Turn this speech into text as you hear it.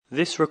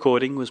This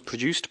recording was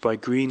produced by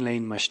Green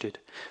Lane Masjid.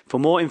 For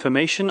more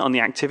information on the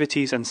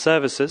activities and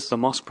services the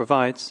mosque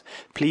provides,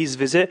 please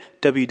visit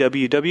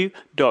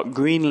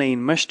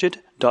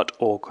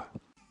www.greenlanemasjid.org.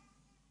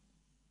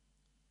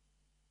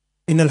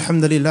 إن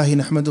الحمد لله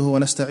نحمده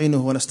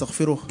ونستعينه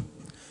ونستغفره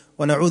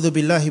ونعوذ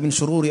بالله من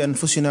شرور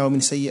أنفسنا ومن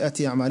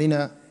سيئات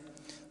أعمالنا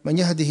من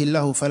يهده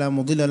الله فلا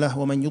مضل له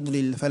ومن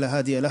يضلل فلا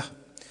هادي له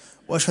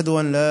وأشهد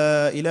أن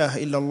لا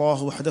إله إلا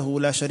الله وحده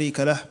لا شريك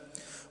له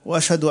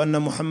وأشهد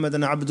أن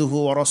محمدًا عبده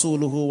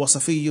ورسوله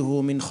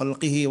وصفيه من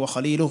خلقه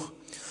وخليله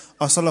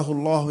أرسله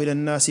الله إلى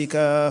الناس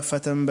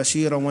كافة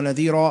بشيرا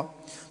ونذيرا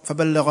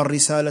فبلغ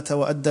الرسالة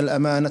وأدى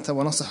الأمانة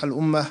ونصح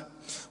الأمة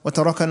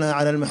وتركنا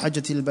على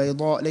المحجة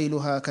البيضاء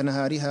ليلها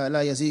كنهارها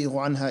لا يزيغ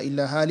عنها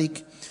إلا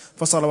هالك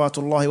فصلوات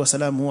الله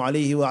وسلامه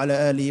عليه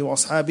وعلى آله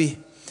وأصحابه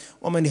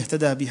ومن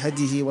اهتدى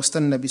بهديه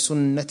واستنى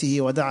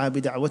بسنته ودعا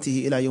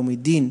بدعوته إلى يوم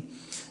الدين.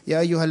 يا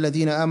أيها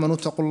الذين آمنوا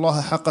اتقوا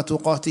الله حق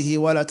تقاته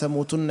ولا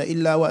تموتن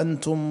إلا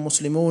وأنتم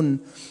مسلمون.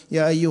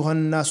 يا أيها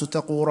الناس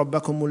اتقوا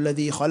ربكم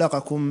الذي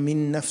خلقكم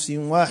من نفس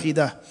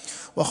واحدة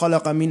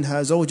وخلق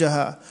منها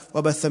زوجها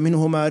وبث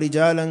منهما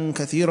رجالا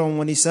كثيرا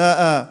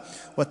ونساء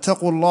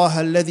واتقوا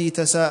الله الذي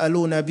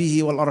تساءلون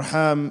به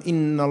والأرحام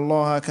إن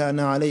الله كان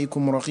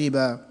عليكم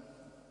رقيبا.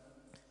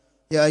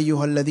 يا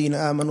أيها الذين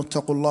آمنوا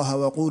اتقوا الله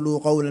وقولوا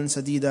قولا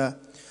سديدا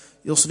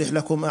يصلح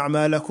لكم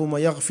أعمالكم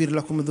ويغفر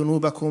لكم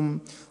ذنوبكم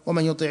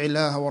ومن يطع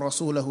الله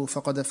ورسوله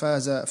فقد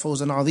فاز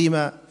فوزا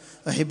عظيما.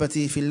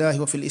 أحبتي في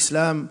الله وفي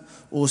الإسلام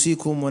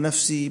أوصيكم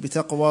ونفسي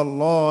بتقوى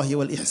الله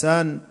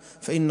والإحسان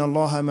فإن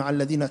الله مع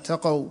الذين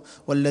اتقوا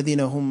والذين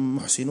هم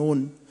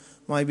محسنون.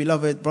 My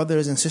beloved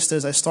brothers and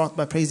sisters, I start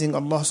by praising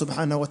Allah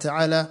subhanahu wa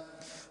ta'ala,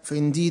 for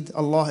indeed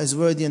Allah is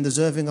worthy and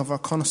deserving of our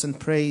constant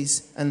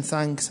praise and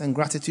thanks and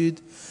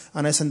gratitude.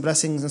 And I send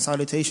blessings and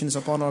salutations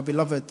upon our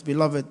beloved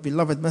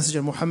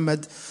Messenger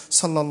Muhammad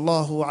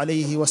sallallahu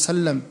alayhi wa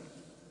sallam.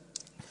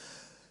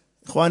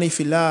 Ikhwani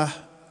fillah,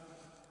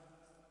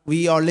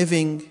 we are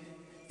living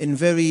in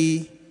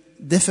very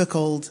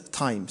difficult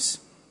times,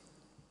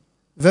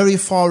 very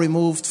far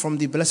removed from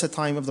the blessed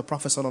time of the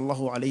Prophet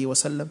sallallahu alayhi wa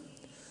sallam.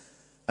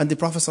 And the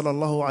Prophet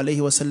sallallahu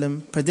alayhi wa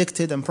sallam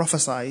predicted and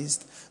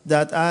prophesied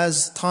that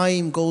as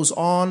time goes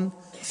on,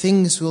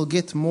 things will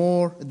get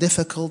more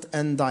difficult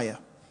and dire.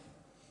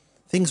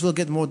 Things will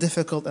get more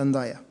difficult and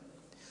dire.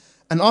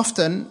 And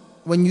often,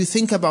 when you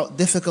think about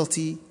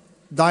difficulty,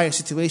 dire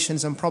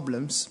situations and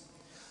problems,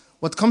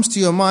 what comes to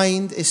your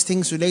mind is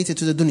things related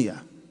to the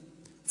dunya.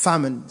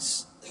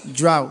 Famines,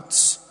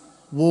 droughts,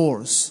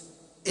 wars,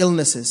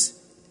 illnesses.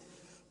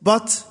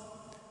 But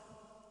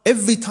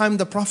every time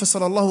the Prophet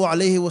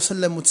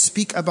ﷺ would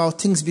speak about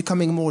things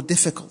becoming more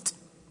difficult,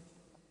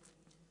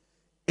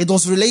 it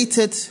was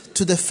related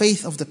to the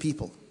faith of the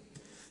people.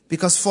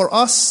 Because for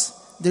us,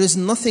 there is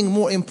nothing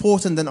more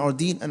important than our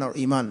deen and our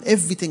iman.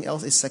 Everything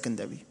else is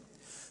secondary.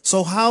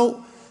 So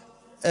how,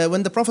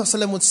 when the Prophet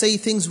ﷺ would say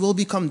things will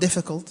become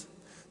difficult,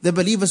 the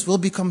believers will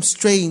become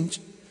strange,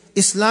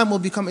 Islam will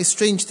become a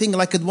strange thing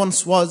like it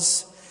once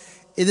was,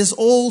 it is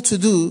all to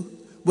do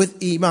with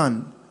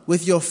iman,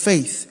 with your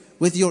faith,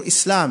 with your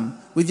Islam,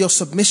 with your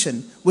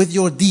submission, with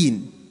your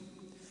deen.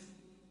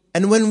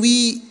 And when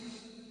we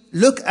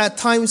look at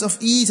times of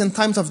ease and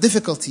times of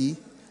difficulty,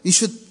 you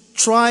should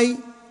try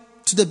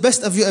to the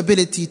best of your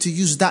ability to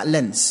use that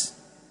lens.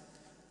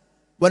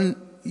 When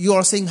you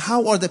are saying,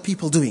 how are the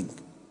people doing?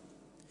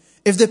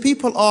 If their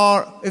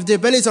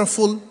bellies are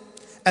full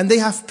and they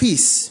have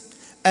peace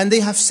and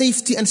they have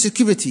safety and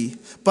security,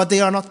 but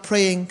they are not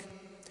praying,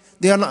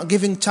 they are not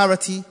giving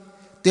charity,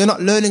 they are not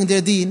learning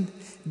their deen,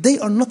 they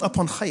are not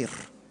upon khair,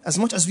 as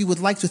much as we would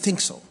like to think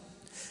so.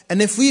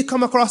 And if we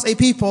come across a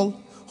people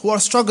who are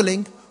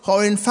struggling, who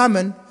are in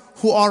famine,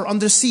 who are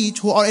under siege,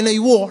 who are in a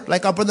war,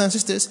 like our brothers and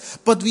sisters,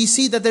 but we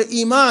see that their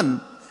iman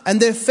and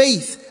their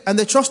faith and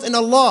their trust in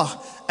Allah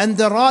and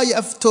the raya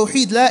of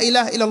tawheed, la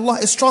ilaha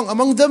illallah, is strong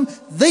among them,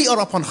 they are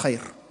upon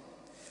khair.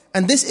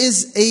 And this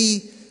is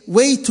a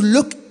way to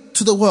look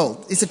to the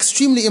world. It's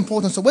extremely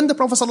important. So when the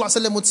Prophet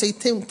ﷺ would say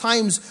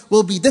times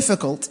will be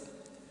difficult,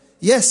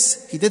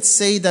 yes, he did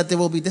say that there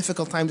will be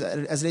difficult times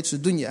as relates to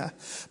dunya,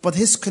 but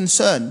his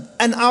concern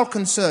and our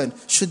concern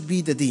should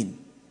be the deen.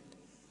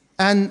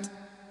 And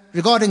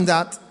regarding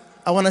that,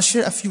 I want to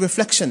share a few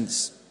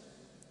reflections.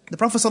 The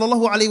Prophet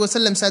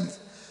ﷺ said,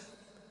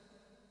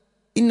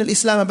 إِنَّ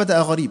الْإِسْلَامَ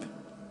بَدَأَ غَرِيبٌ.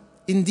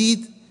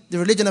 Indeed, the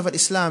religion of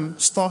Islam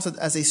started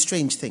as a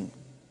strange thing.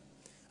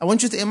 I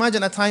want you to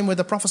imagine a time where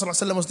the Prophet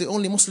ﷺ was the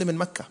only Muslim in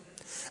Mecca.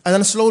 And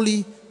then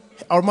slowly,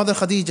 our mother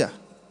Khadija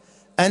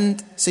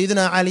and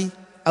Sayyidina Ali,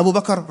 Abu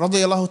Bakr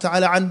radiyallahu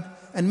ta'ala an,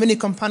 and many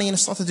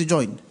companions started to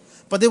join.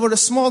 But they were a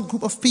small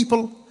group of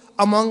people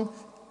among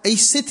a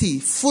city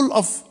full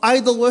of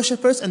idol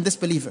worshippers and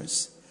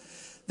disbelievers.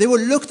 They were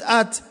looked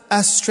at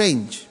as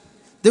strange.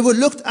 They were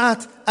looked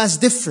at as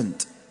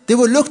different. They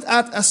were looked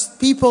at as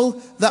people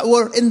that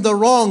were in the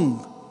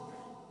wrong.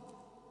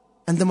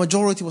 And the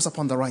majority was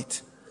upon the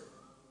right.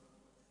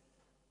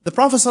 The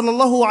Prophet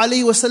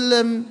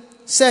ﷺ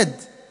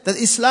said that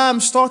Islam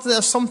started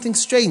as something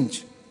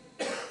strange.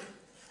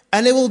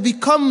 And it will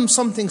become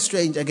something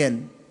strange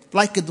again,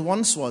 like it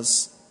once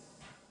was.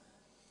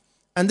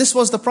 And this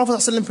was the Prophet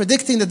ﷺ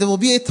predicting that there will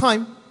be a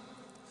time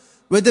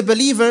where the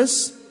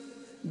believers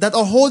that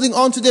are holding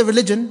on to their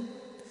religion,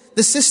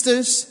 the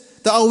sisters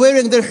that are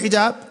wearing their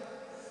hijab,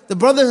 the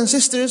brothers and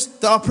sisters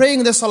that are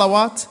praying their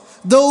salawat,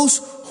 those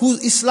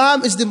whose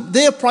Islam is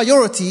their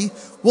priority,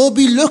 will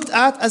be looked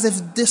at as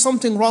if there's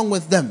something wrong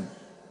with them.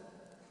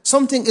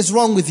 Something is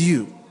wrong with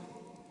you.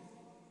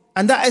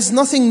 And that is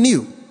nothing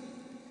new.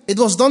 It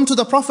was done to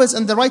the prophets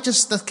and the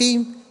righteous that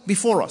came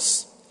before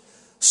us.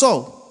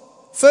 So,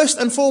 first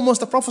and foremost,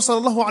 the Prophet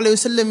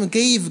ﷺ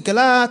gave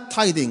glad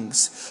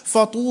tidings.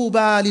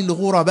 فَطُوبَى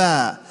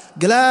لِلْغُرَبَى.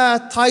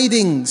 Glad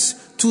tidings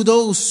to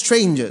those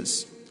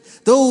strangers,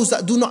 those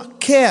that do not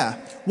care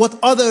what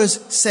others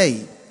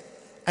say.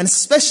 And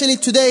especially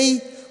today,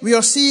 we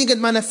are seeing it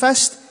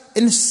manifest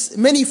in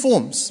many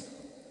forms.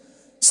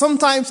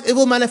 Sometimes it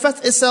will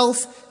manifest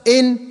itself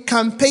in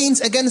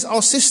campaigns against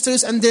our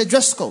sisters and their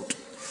dress code.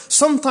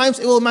 Sometimes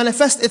it will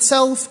manifest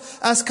itself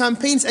as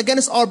campaigns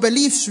against our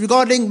beliefs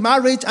regarding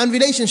marriage and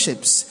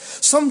relationships.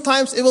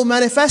 Sometimes it will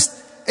manifest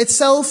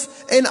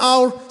itself in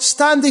our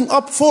standing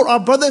up for our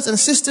brothers and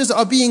sisters that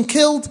are being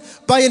killed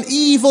by an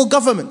evil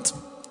government.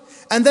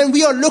 And then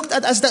we are looked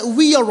at as that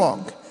we are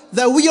wrong,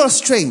 that we are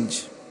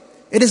strange.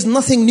 It is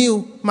nothing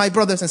new, my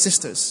brothers and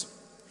sisters.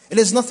 It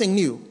is nothing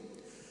new.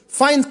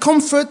 Find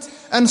comfort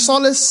and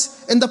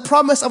solace in the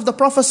promise of the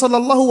Prophet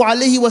sallallahu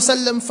alaihi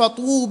wasallam,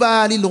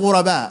 فَطُوبَى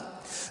لِلْغُرَبَى.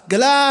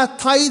 Glad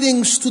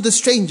tidings to the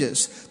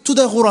strangers, to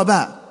the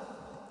ghuraba.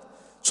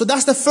 So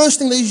that's the first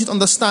thing that you should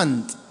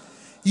understand.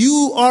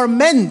 You are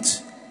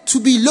meant to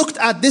be looked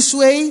at this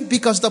way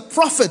because the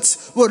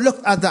prophets were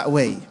looked at that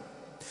way.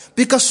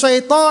 Because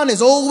shaitan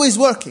is always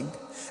working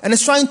and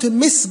is trying to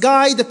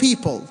misguide the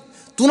people.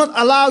 Do not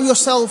allow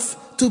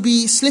yourself to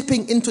be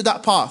slipping into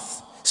that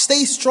path.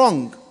 Stay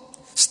strong.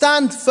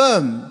 Stand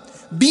firm.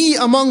 Be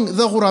among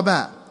the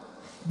ghuraba.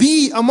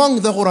 Be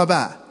among the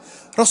ghuraba.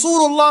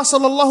 Rasulullah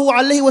sallallahu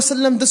alayhi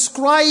wasallam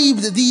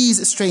described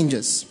these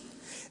strangers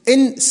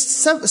in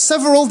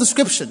several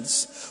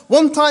descriptions.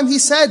 One time he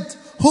said,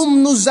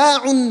 "Hum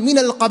nuza'un min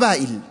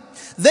al-qabail."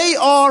 They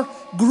are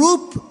a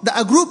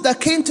group that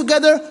came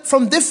together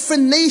from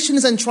different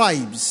nations and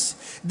tribes.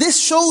 This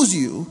shows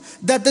you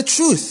that the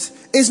truth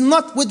is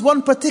not with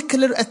one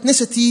particular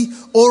ethnicity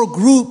or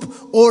group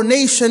or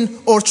nation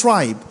or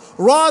tribe.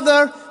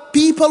 Rather,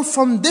 people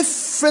from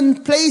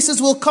different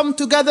places will come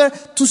together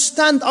to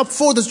stand up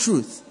for the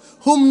truth.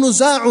 Hum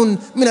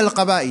nuza'un min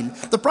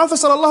al-qabail. The Prophet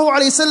sallallahu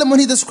alaihi wasallam, when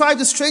he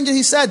described the stranger,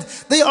 he said,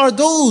 they are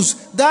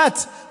those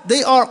that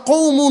they are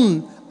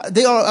qawmun,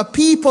 they are a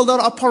people that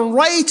are upon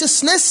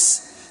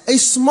righteousness, a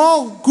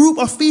small group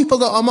of people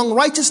that are among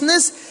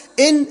righteousness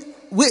in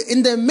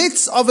the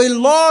midst of a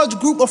large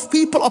group of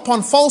people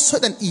upon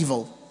falsehood and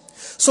evil.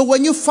 So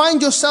when you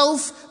find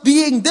yourself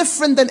being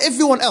different than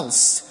everyone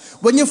else,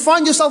 when you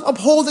find yourself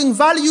upholding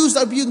values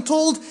that are being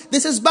told,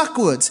 this is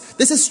backwards,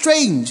 this is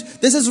strange,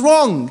 this is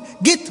wrong,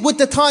 get with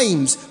the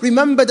times.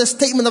 Remember the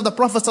statement of the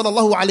Prophet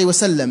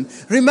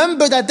ﷺ.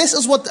 Remember that this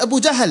is what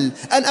Abu Jahl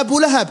and Abu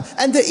Lahab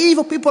and the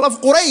evil people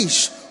of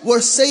Quraysh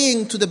were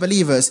saying to the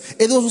believers.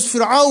 It was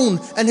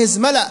Fir'aun and his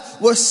mala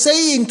were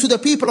saying to the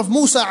people of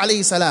Musa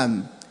alayhi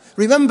salam.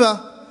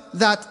 Remember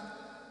that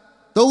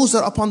those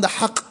that are upon the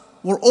haqq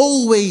were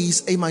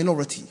always a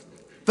minority.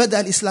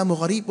 بدأ الإسلام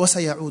غريب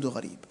وسيعود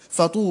غريب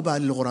فطوبى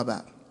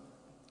للغرباء.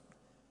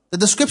 The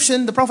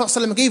description the Prophet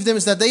ﷺ gave them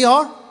is that they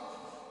are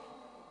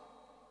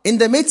in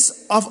the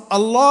midst of a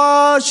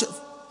large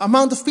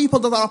amount of people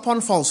that are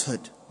upon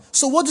falsehood.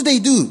 So what do?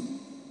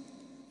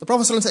 The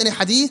Prophet ﷺ said in a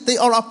hadith, they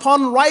are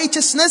upon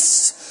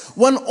righteousness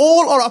when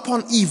all are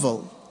upon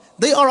evil.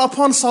 They are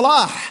upon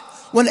salah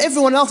when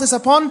everyone else is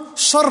upon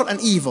shar and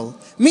evil.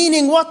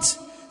 Meaning what?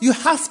 You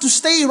have to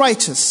stay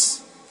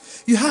righteous.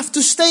 You have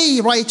to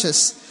stay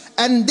righteous.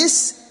 And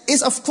this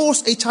is of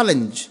course a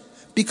challenge,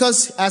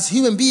 because as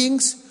human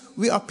beings,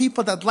 we are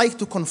people that like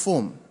to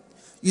conform.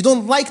 You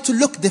don't like to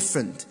look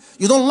different.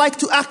 You don't like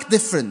to act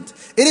different.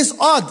 It is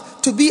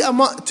odd to be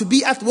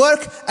at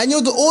work and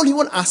you're the only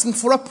one asking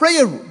for a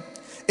prayer room.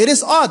 It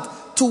is odd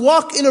to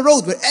walk in a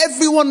road where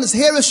everyone's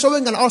hair is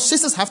showing and our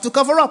sisters have to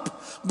cover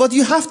up. But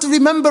you have to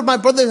remember, my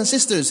brothers and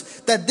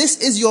sisters, that this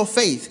is your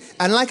faith.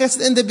 And like I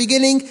said in the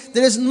beginning,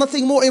 there is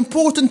nothing more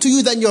important to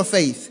you than your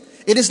faith.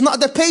 It is not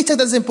the paycheck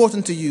that is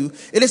important to you.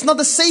 It is not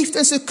the safety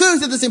and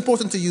security that is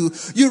important to you.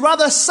 You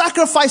rather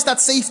sacrifice that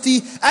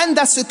safety and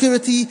that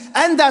security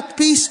and that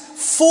peace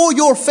for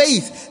your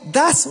faith.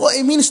 That's what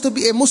it means to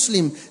be a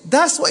Muslim.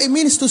 That's what it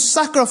means to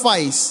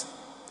sacrifice.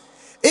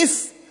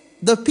 If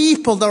the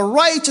people, the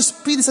righteous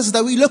predecessors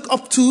that we look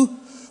up to,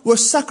 were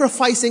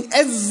sacrificing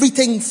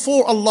everything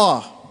for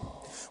Allah,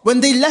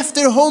 when they left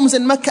their homes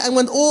in Mecca and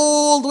went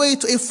all the way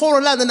to a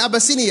foreign land in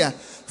Abyssinia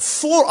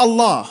for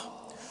Allah,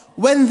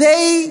 when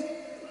they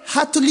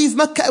had to leave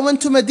Mecca and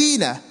went to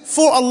Medina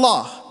for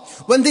Allah,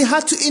 when they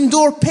had to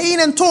endure pain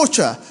and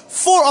torture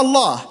for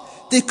Allah,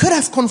 they could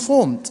have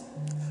conformed,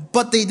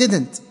 but they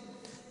didn't.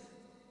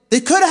 They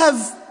could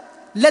have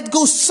let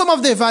go some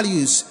of their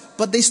values,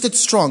 but they stood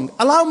strong.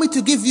 Allow me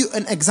to give you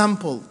an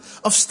example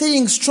of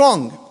staying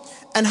strong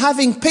and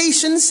having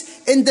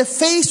patience in the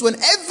face when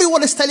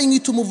everyone is telling you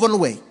to move on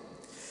away.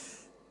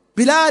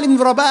 Bilal ibn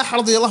Rabah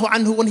radiallahu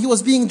anhu, when he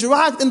was being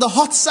dragged in the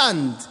hot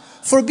sand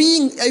for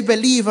being a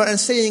believer and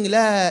saying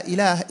La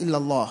ilaha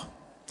illallah,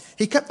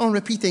 he kept on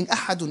repeating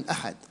Ahadun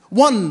Ahad,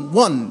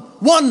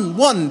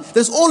 one.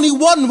 There's only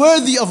one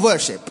worthy of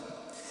worship.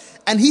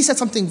 And he said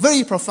something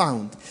very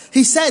profound.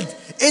 He said,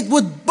 it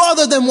would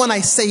bother them when I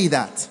say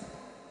that,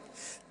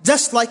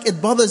 just like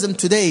it bothers them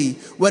today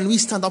when we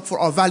stand up for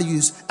our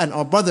values and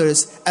our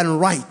brothers and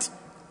right.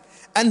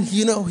 And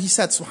he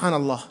said,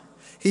 subhanallah,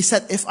 he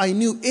said, if I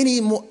knew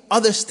any more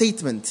other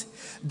statement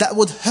that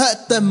would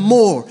hurt them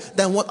more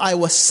than what I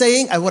was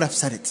saying, I would have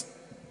said it.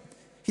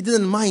 He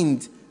didn't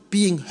mind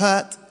being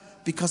hurt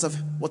because of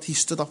what he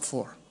stood up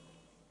for.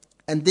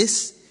 And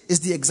this is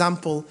the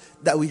example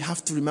that we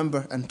have to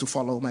remember and to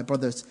follow, my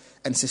brothers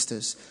and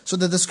sisters. So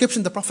the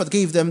description the Prophet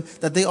gave them,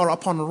 that they are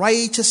upon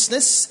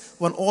righteousness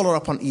when all are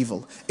upon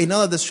evil.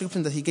 Another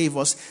description that he gave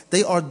us,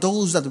 they are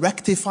those that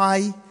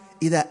rectify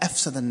إِذَا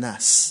أَفْسَدَ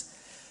النَّاسِ.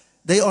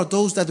 They are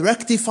those that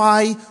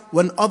rectify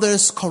when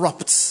others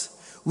corrupt.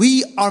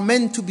 We are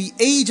meant to be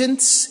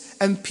agents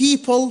and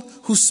people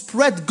who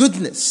spread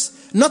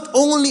goodness, not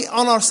only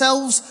on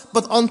ourselves,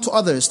 but onto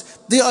others.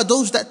 They are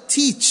those that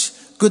teach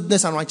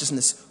goodness and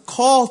righteousness,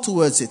 call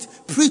towards it,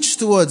 preach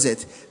towards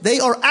it. They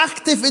are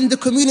active in the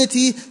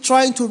community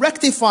trying to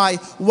rectify,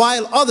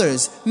 while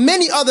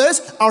many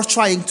others are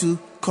trying to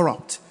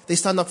corrupt. They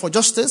stand up for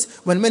justice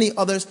when many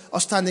others are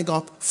standing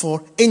up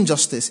for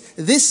injustice.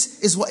 This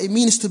is what it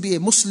means to be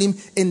a Muslim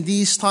in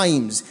these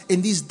times,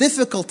 in these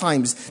difficult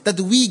times, that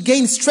we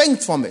gain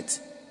strength from it.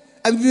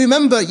 And we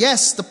remember,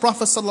 yes, the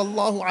Prophet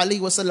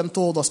ﷺ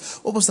told us,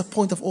 what was the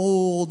point of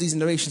all these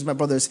narrations, my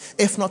brothers,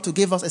 if not to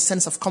give us a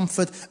sense of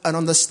comfort and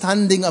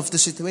understanding of the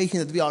situation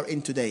that we are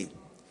in today.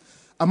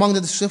 Among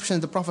the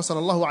descriptions the Prophet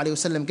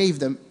ﷺ gave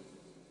them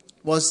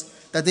was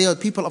that they are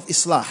people of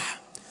Islah,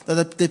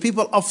 that the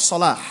people of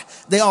Salah.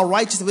 They are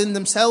righteous within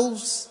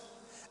themselves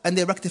and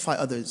they rectify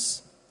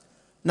others.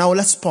 Now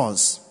let's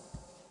pause.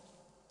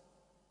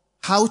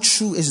 How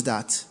true is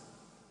that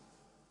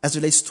as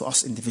relates to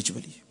us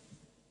individually?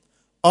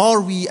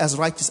 Are we as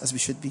righteous as we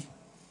should be?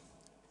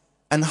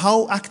 And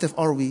how active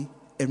are we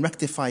in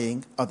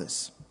rectifying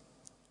others?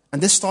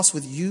 And this starts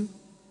with you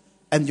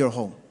and your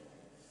home.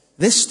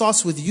 This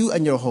starts with you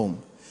and your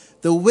home.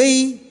 The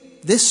way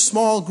this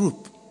small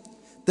group,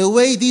 the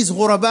way these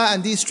ghuraba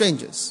and these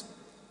strangers,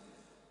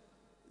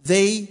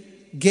 they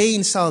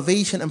gain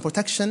salvation and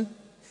protection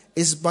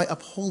is by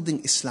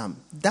upholding Islam.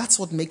 That's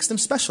what makes them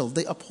special.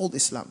 They uphold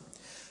Islam.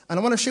 And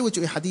I want to share with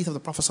you a hadith of the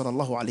Prophet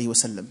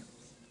ﷺ,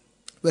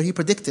 where he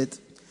predicted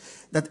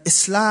that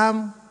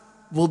Islam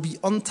will be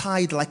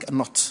untied like a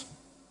knot.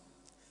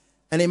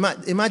 And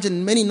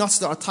imagine many knots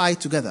that are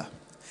tied together.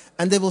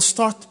 And they will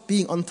start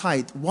being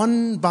untied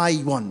one by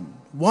one,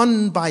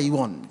 one by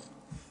one.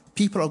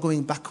 People are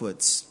going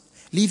backwards,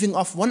 leaving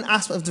off one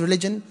aspect of the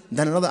religion,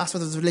 then another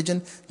aspect of the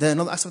religion, then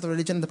another aspect of the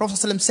religion. And the Prophet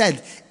ﷺ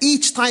said,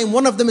 each time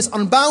one of them is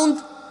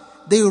unbound,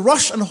 they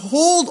rush and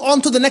hold on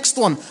to the next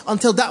one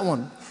until that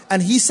one.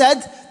 And he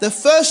said, the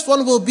first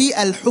one will be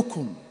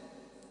al-hukum,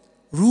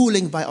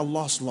 ruling by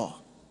Allah's law.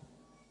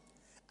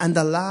 And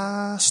the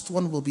last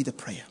one will be the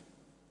prayer.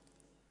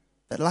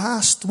 The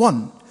last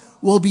one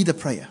will be the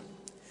prayer.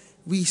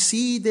 We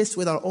see this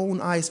with our own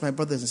eyes, my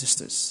brothers and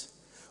sisters.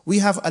 We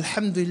have,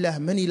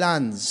 alhamdulillah, many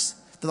lands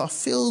that are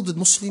filled with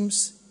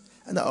Muslims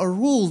and that are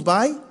ruled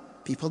by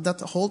people that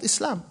hold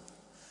Islam.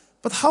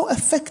 But how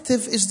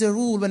effective is the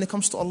rule when it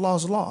comes to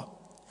Allah's law?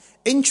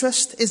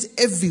 Interest is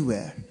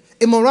everywhere.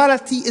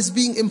 Immorality is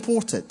being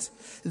imported.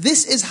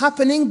 This is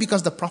happening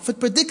because the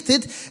Prophet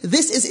predicted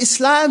this is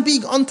Islam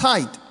being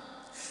untied.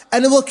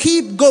 And it will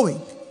keep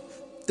going.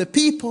 The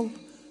people,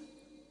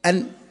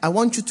 and I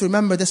want you to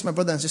remember this, my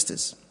brothers and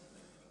sisters.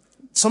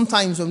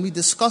 Sometimes when we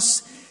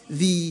discuss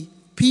the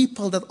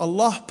people that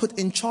Allah put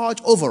in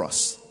charge over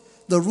us,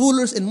 the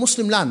rulers in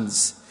Muslim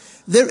lands,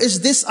 there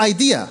is this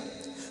idea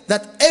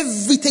that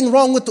everything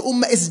wrong with the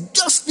ummah is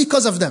just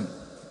because of them.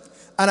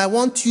 And I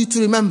want you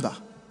to remember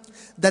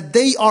that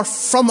they are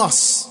from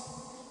us.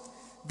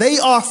 They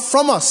are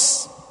from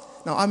us.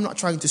 Now, I'm not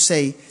trying to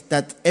say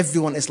that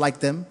everyone is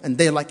like them and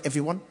they're like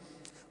everyone.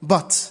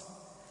 But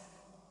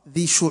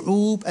the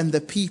shu'ub and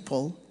the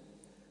people,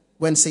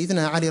 when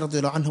Sayyidina Ali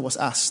radiallahu anhu was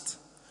asked,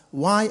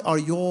 why are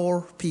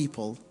your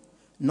people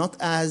not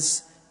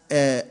as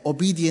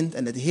obedient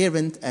and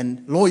adherent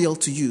and loyal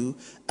to you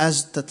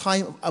as the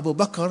time of Abu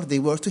Bakr they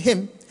were to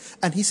him?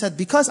 And he said,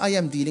 because I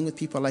am dealing with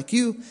people like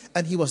you,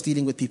 and he was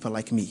dealing with people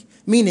like me.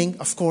 Meaning,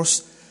 of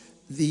course,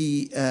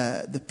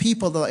 the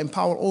people that are in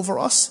power over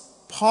us,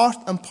 part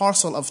and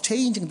parcel of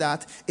changing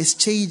that is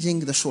changing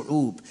the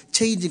shu'ub,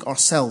 changing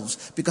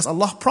ourselves. Because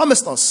Allah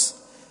promised us,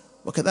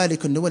 وَكَذَلِكَ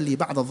نُوَلِّي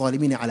بَعْضَ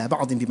الظَّالِمِينَ عَلَى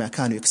بَعْضٍ بِمَا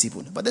كَانُوا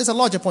يَكْسِبُونَ. But there's a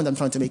larger point I'm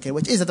trying to make here,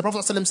 which is that the Prophet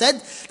ﷺ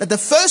said that the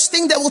first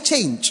thing that will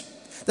change,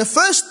 The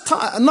first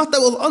knot that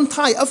will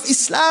untie of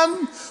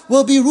Islam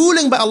will be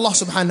ruling by Allah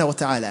subhanahu wa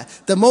ta'ala.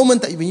 The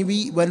moment that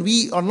when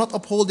we are not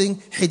upholding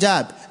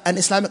hijab and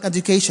Islamic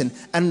education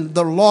and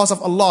the laws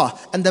of Allah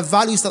and the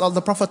values that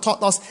the Prophet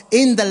taught us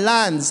in the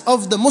lands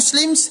of the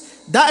Muslims,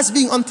 that is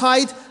being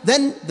untied,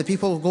 then the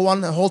people will go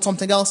on and hold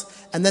something else,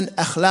 and then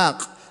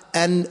akhlaq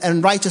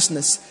and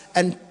righteousness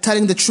and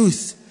telling the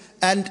truth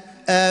and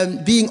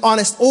being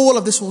honest, all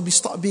of this will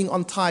start being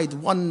untied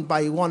one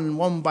by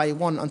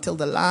one until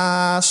the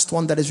last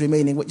one that is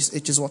remaining,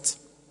 which is what?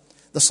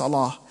 The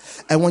salah.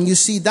 And when you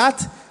see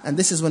that, and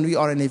this is when we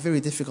are in a very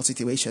difficult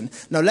situation.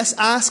 Now let's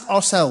ask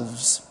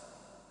ourselves,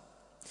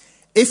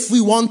 if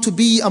we want to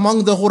be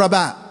among the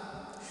ghuraba,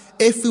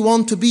 if we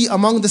want to be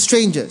among the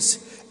strangers,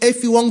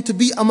 if we want to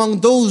be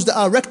among those that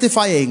are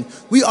rectifying,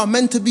 we are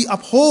meant to be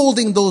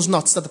upholding those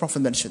knots that the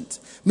Prophet mentioned.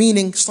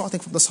 Meaning starting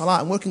from the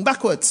salah and working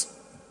backwards.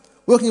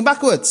 Working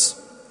backwards.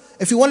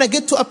 If you want to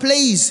get to a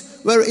place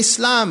where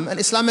Islam and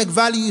Islamic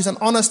values and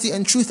honesty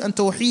and truth and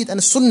tawheed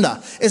and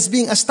sunnah is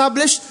being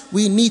established,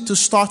 we need to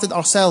start it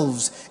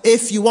ourselves.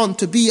 If you want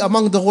to be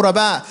among the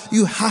ghuraba,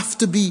 you have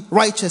to be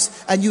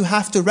righteous and you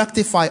have to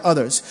rectify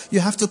others. You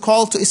have to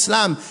call to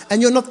Islam,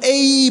 and you're not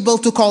able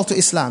to call to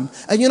Islam,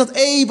 and you're not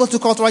able to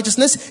call to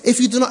righteousness if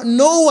you do not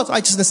know what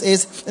righteousness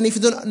is, and if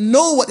you do not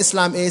know what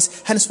Islam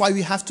is. Hence why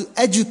we have to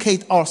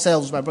educate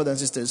ourselves, my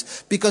brothers and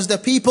sisters, because the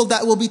people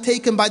that will be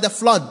taken by the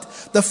flood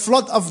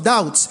of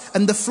doubts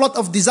and the flood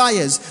of desires,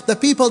 the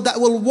people that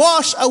will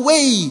wash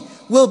away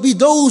will be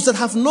those that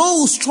have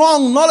no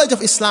strong knowledge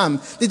of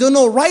Islam. They don't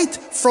know right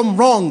from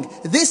wrong.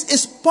 This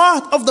is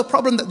part of the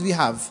problem that we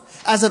have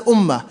as an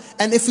ummah.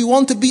 And if we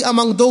want to be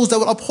among those that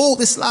will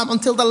uphold Islam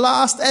until the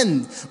last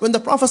end, when the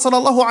Prophet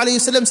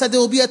ﷺ said there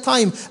will be a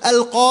time,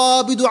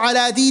 al-qabidu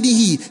ala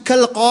dinihi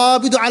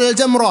kal-qabidu ala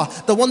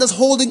al-jamrah, the one that's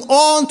holding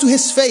on to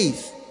his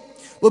faith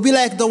will be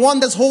like the one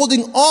that's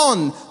holding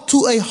on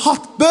to a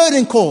hot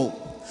burning coal.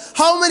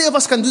 How many of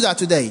us can do that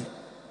today?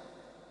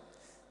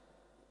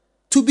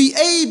 To be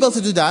able to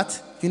do that,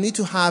 you need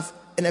to have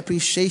an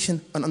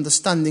appreciation and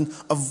understanding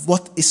of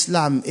what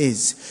Islam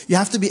is. You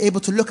have to be able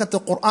to look at the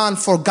Quran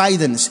for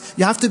guidance.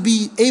 You have to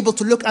be able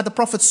to look at the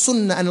Prophet's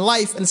sunnah and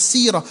life and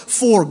seerah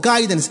for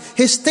guidance.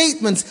 His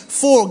statements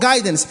for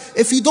guidance.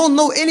 If you don't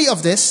know any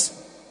of this,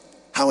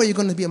 how are you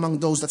going to be among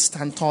those that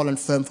stand tall and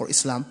firm for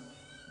Islam?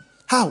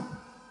 How?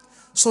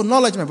 So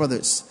knowledge, my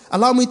brothers.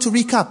 Allow me to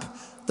recap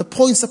the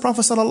points the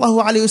Prophet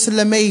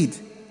ﷺ made.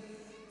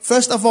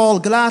 First of all,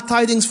 glad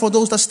tidings for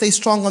those that stay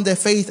strong on their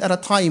faith at a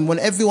time when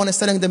everyone is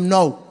telling them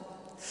no.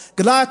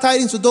 Glad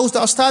tidings to those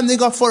that are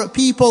standing up for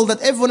people that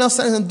everyone else is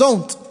telling them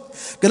don't.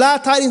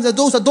 Glad tidings to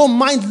those that don't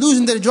mind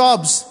losing their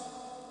jobs,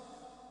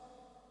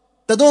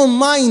 that don't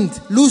mind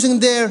losing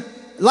their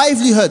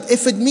livelihood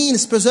if it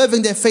means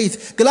preserving their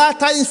faith. Glad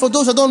tidings for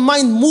those that don't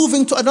mind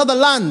moving to another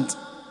land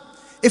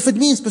if it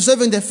means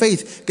preserving their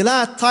faith.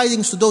 Glad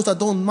tidings to those that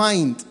don't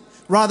mind,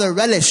 rather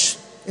relish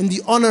in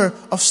the honor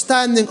of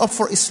standing up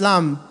for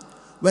Islam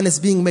when it's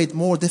being made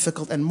more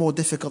difficult and more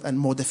difficult and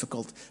more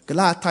difficult.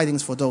 Glad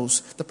tidings for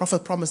those. The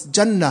Prophet promised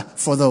Jannah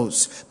for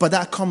those. But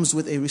that comes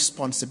with a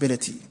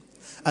responsibility.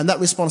 And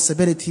that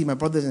responsibility, my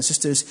brothers and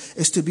sisters,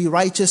 is to be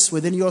righteous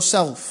within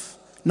yourself.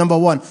 Number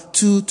 1.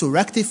 2, to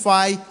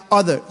rectify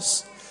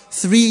others.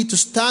 3, to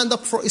stand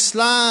up for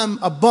Islam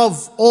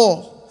above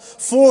all.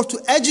 4, to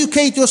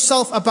educate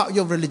yourself about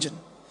your religion.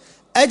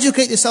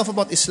 Educate yourself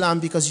about Islam,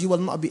 because you will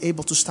not be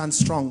able to stand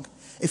strong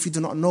if you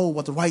do not know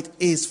what right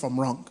is from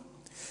wrong.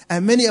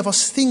 And many of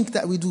us think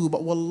that we do,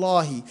 but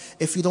wallahi,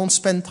 if you don't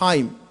spend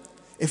time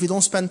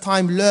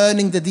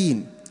learning the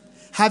deen,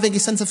 having a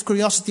sense of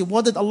curiosity,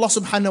 what did Allah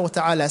subhanahu wa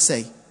ta'ala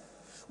say?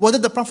 What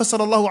did the Prophet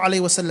sallallahu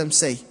alaihi wasallam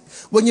say?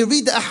 When you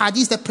read the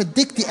ahadith that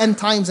predict the end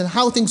times and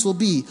how things will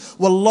be,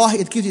 wallahi,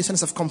 it gives you a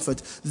sense of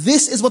comfort.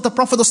 This is what the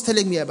Prophet was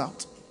telling me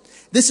about.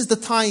 This is the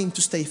time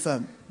to stay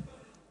firm.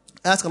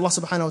 Ask Allah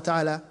subhanahu wa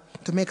ta'ala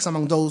to make us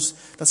among those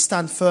that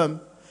stand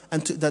firm,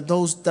 and that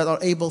those that are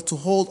able to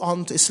hold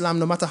on to Islam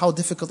no matter how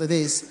difficult it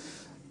is.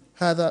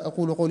 هذا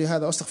أقول قولي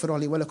هذا أستغفر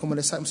لي ولكم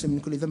ولسائر المسلمين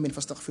من كل ذنب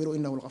فاستغفروه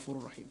إنه الغفور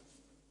الرحيم.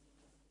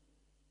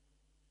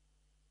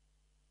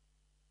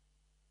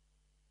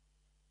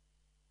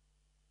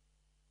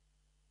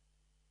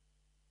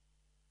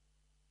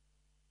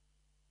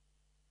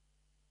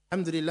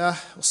 Alhamdulillah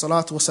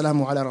wassalatu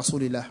wassalamu ala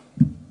rasulillah.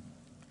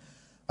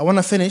 I want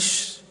to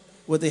finish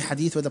with a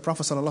hadith where the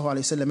Prophet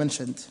ﷺ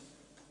mentioned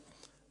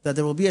that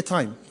there will be a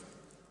time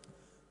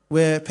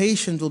where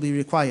patience will be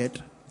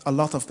required, a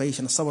lot of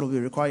patience, sabr will be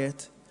required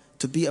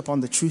to be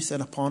upon the truth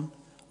and upon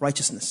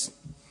righteousness.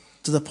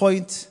 To the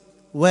point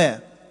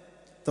where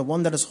the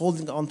one that is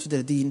holding on to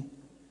their deen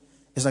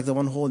is like the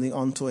one holding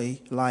on to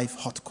a live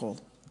hot coal.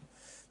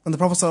 And the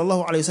Prophet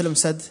ﷺ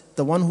said,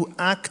 the one who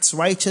acts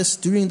righteous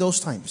during those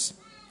times,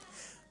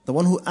 the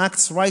one who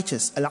acts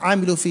righteous,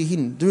 al-amilu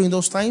fihin, during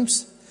those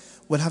times,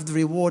 will have the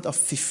reward of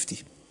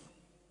 50.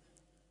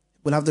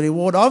 Will have the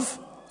reward of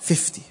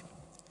 50.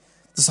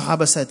 The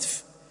Sahaba said,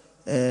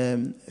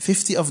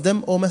 50 of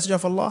them, O Messenger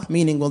of Allah?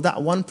 Meaning, will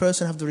that one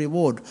person have the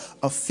reward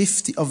of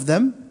 50 of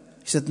them?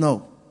 He said,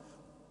 no.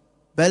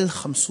 بل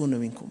 50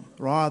 منكم.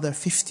 Rather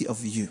 50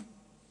 of you.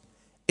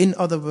 In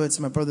other words,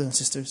 my brothers and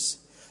sisters,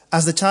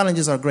 as the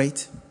challenges are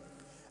great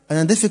and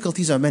the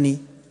difficulties are many,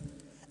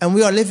 and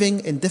we are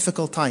living in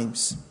difficult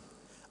times,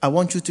 I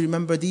want you to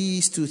remember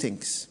these two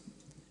things.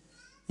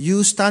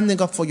 You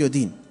standing up for your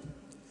deen,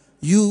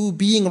 you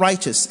being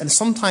righteous, and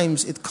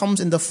sometimes it comes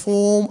in the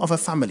form of a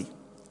family,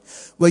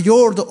 where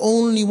you're the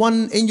only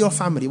one in your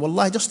family.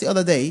 Wallahi, just the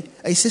other day,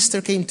 a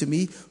sister came to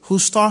me who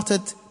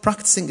started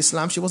practicing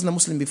Islam. She wasn't a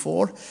Muslim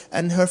before,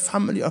 and her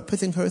family are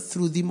putting her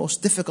through the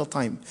most difficult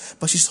time,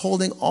 but she's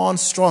holding on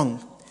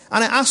strong.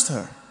 And I asked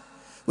her,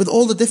 with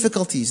all the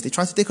difficulties, they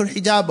tried to take her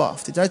hijab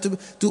off, they tried to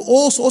do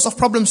all sorts of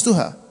problems to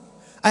her.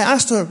 I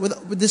asked her,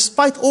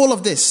 despite all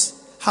of this,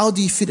 how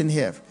do you feel in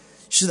here?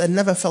 She said, I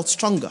never felt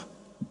stronger.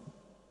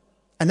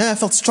 I never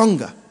felt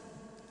stronger.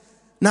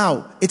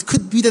 Now, it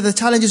could be that the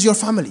challenge is your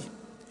family.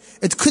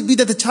 It could be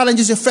that the challenge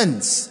is your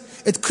friends.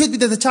 It could be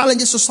that the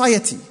challenge is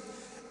society.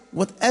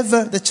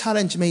 Whatever the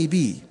challenge may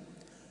be,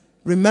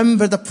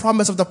 remember the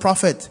promise of the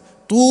Prophet.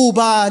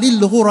 Tuba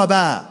lil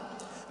ghuraba.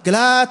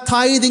 Glad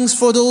tidings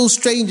for those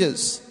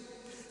strangers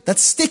that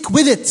stick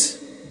with it.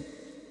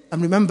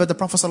 And remember, the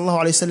Prophet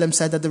ﷺ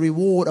said that the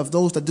reward of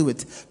those that do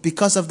it,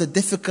 because of the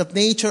difficult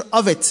nature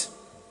of it,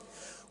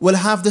 will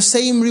have the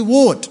same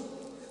reward.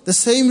 The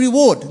same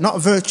reward,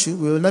 not virtue.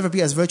 We will never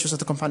be as virtuous as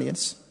the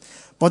companions,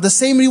 but the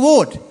same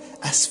reward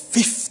as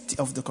 50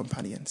 of the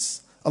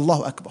companions.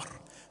 Allahu Akbar.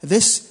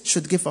 This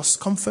should give us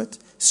comfort,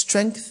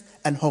 strength,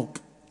 and hope.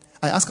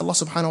 I ask Allah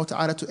subhanahu wa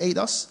ta'ala to aid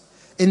us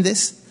in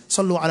this.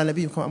 صلوا على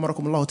نبيكم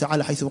أمركم الله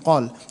تعالى حيث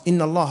قال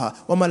إن الله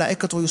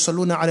وملائكته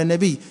يصلون على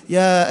النبي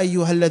يا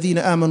أيها الذين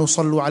آمنوا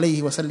صلوا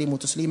عليه وسلموا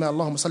تسليما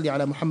اللهم صل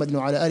على محمد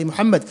وعلى آل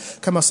محمد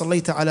كما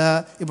صليت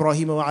على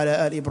إبراهيم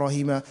وعلى آل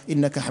إبراهيم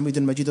إنك حميد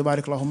مجيد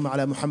وبارك اللهم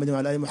على محمد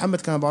وعلى آل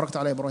محمد كما باركت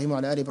على إبراهيم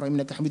وعلى آل إبراهيم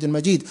إنك حميد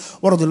مجيد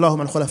وارض اللهم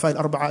عن الخلفاء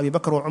الأربعة أبي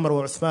بكر وعمر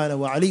وعثمان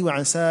وعلي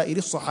وعن سائر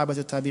الصحابة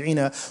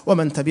التابعين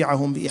ومن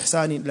تبعهم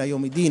بإحسان إلى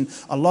يوم الدين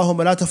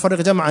اللهم لا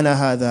تفرق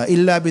جمعنا هذا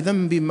إلا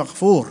بذنب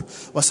مغفور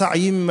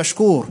وسعي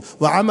مشكور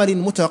وعمل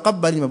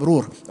متقبل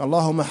مبرور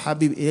اللهم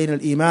حبب إلينا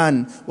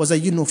الإيمان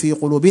وزينه في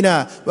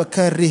قلوبنا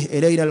وكره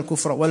إلينا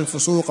الكفر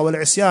والفسوق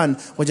والعصيان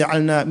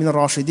وجعلنا من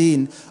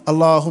الراشدين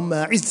اللهم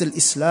أعز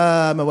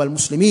الإسلام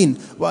والمسلمين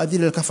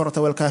وأذل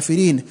الكفرة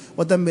والكافرين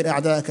ودمر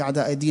أعداءك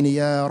أعداء الدين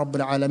يا رب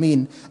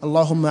العالمين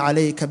اللهم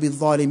عليك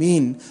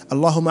بالظالمين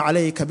اللهم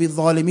عليك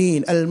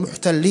بالظالمين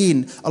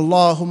المحتلين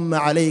اللهم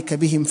عليك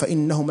بهم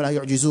فإنهم لا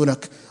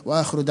يعجزونك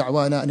وآخر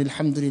دعوانا أن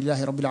الحمد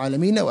لله رب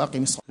العالمين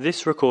وأقم الصلاة.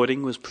 This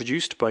recording was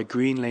produced by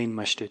Green Lane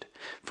Masjid.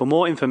 For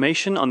more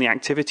information on the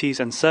activities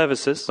and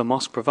services the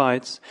mosque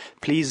provides,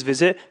 please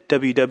visit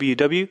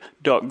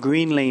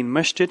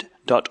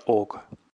www.greenlanemasjid.org.